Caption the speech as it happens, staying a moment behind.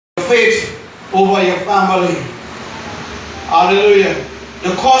faith over your family. Hallelujah.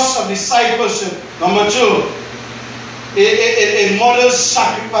 The cost of discipleship. Number 2, it models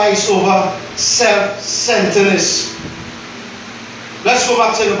sacrifice over self-centeredness. Let's go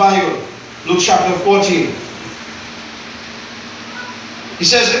back to the Bible. Luke chapter 14. He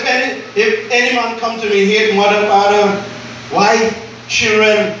says, if any man come to me, hate mother, father, wife,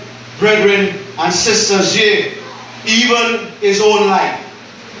 children, brethren, and sisters, yea, even his own life.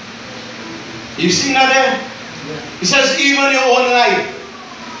 You see that there? He says, even your own life.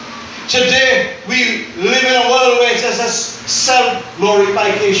 Today, we live in a world where it says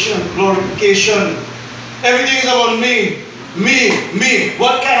self-glorification, glorification. Everything is about me. Me.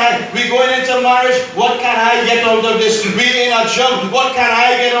 What can I? We going into marriage. What can I get out of this? We in a job. What can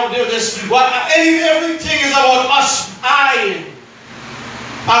I get out of this? Everything is about us. I.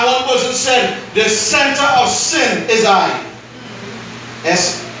 And one person said, the center of sin is I.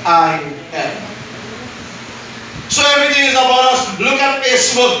 S-I-N. So everything is about us. Look at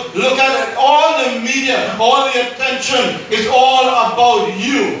Facebook. Look at all the media. All the attention is all about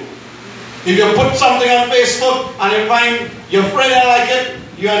you. If you put something on Facebook and you find your friend don't like it,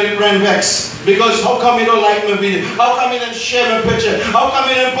 you and your friend vex. Because how come you don't like my video? How come you didn't share my picture? How come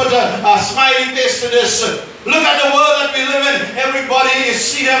you didn't put a smiley face to this? Look at the world that we live in. Everybody, you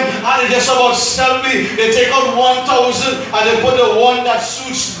see them and it's just about selfie. They take out 1,000 and they put the one that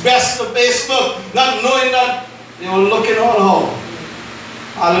suits best to Facebook, not knowing that they were looking all out.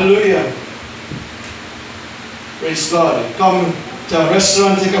 Hallelujah. Praise God. Come to a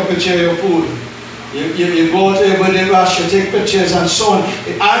restaurant, take a picture of your food. You go to a birthday bash, you take pictures and so on.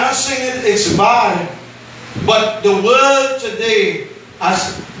 I'm not saying it's bad, but the world today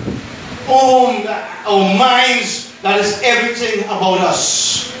has formed our minds that is everything about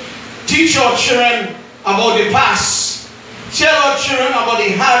us. Teach our children about the past. Tell our children about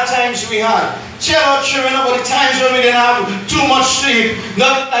the hard times we had. Tell our children about the times when we didn't have too much sleep.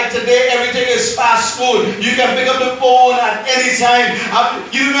 Not like today, everything is fast food. You can pick up the phone at any time.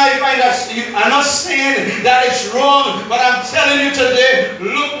 You might find that, I'm not saying that it's wrong, but I'm telling you today,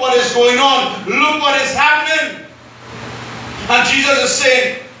 look what is going on. Look what is happening. And Jesus is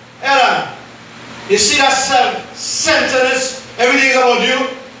saying, Ella, you see that self-centeredness, everything is about you,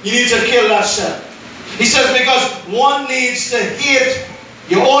 you need to kill that self. He says, because one needs to hate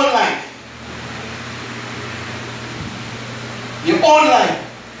your own life. Your own life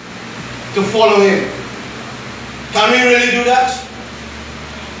to follow Him. Can we really do that?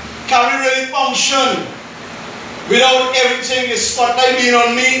 Can we really function without everything is spotlight being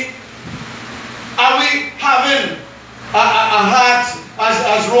on me? Are we having a heart,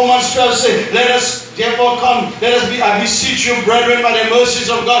 as Romans 12 says, let us therefore come, let us be, I beseech you, brethren, by the mercies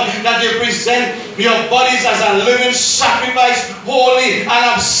of God, that you present your bodies as a living sacrifice, holy and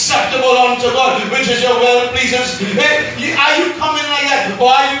acceptable unto God, which is your well-pleasing. Are you coming like that?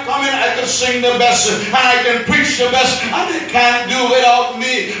 Or are you coming, I can sing the best, and I can preach the best, and they can't do without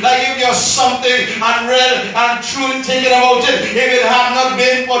me? Like if you're something and real and truly thinking about it, if it had not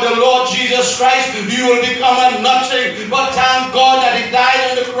been for the Lord Jesus Christ, you will become a nothing. But thank God that He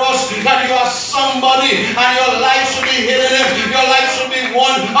died on the cross, that you are somebody, and your life should be hidden in Him. Your life should be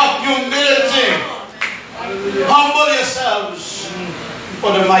one of humility. Humble yourselves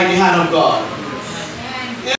for the mighty hand of God.